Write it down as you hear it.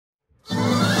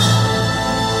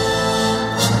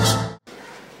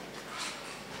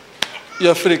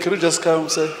You're free. Can you just come,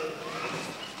 sir?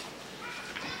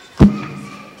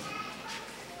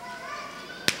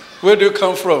 Where do you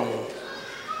come from?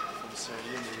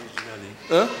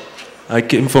 Huh? I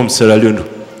came from Sierra Leone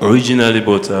originally,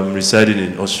 but I'm residing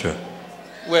in Austria.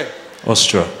 Where?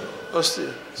 Austria.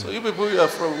 Austria. So you people, you are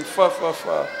from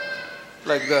far,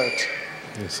 like that.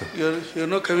 Yes, sir. You're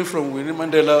not coming from Winnie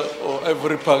Mandela or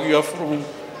Ivory Park. You are from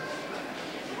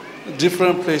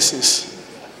different places.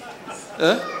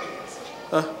 Huh?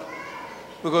 Huh?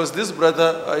 Because this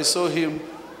brother, I saw him,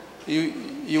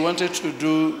 he wanted to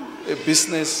do a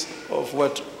business of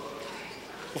what?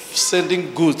 Of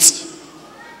sending goods.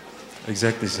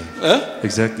 Exactly, sir. Huh?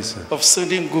 Exactly, sir. Of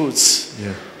sending goods.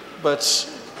 Yeah. But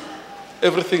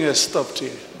everything has stopped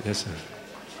here. Yes, sir.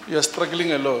 You are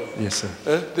struggling alone. Yes,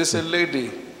 sir. There's a lady.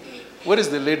 What is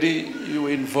the lady you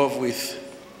were involved with?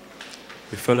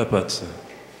 We fell apart, sir.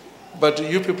 But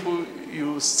you people,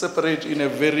 you separate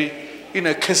in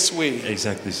a curse way.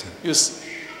 Exactly, sir.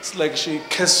 It's like she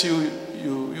curse you,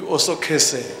 you also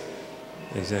curse her.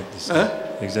 Exactly, sir.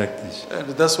 Huh? Exactly. And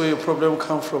that's where your problem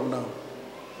comes from now.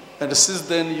 And since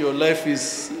then, your life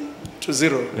is to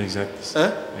zero. Exactly, sir.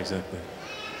 Huh? Exactly.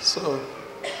 So,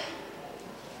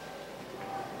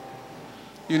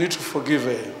 you need to forgive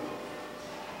her.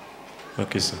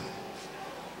 Okay, sir.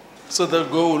 So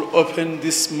that God will open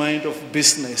this mind of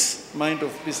business.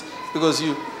 Because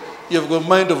you have got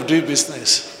mind of doing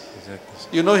business. Exactly, sir.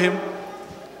 You know him?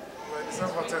 We're in the same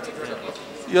hotel together.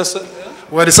 Yes, sir.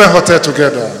 We're in the same hotel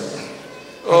together.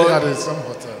 Oh. We are in the same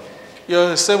hotel. You're in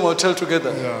the same hotel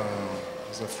together? Yeah,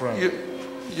 he's a friend.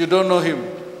 You don't know him?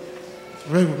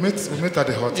 We met at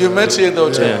the hotel. You met here in the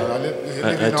hotel? Yeah, he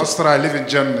live in Austria, I live in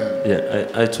Germany.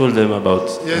 Yeah, I told them about...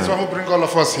 Yeah, he's one who bring all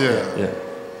of us here. Yeah.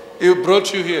 He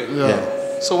brought you here?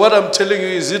 Yeah. So what I'm telling you,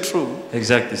 is it true?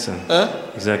 Exactly, sir.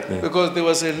 Huh? Exactly. Because there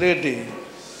was a lady,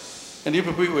 and you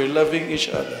people were loving each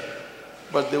other.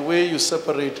 But the way you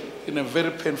separate in a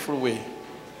very painful way.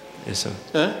 Yes, sir.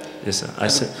 Huh? Yes, sir. I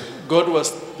said... God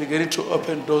was beginning to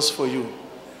open doors for you.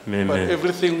 Amen. But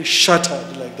everything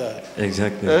shattered like that.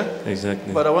 Exactly. Eh?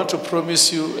 Exactly. But I want to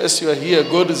promise you, as you are here,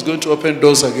 God is going to open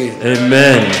doors again.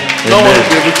 Amen. No Amen. one will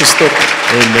be able to stop it.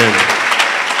 Amen.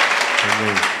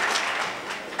 Amen.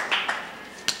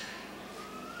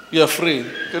 You are free.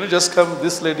 Can you just come,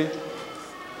 this lady?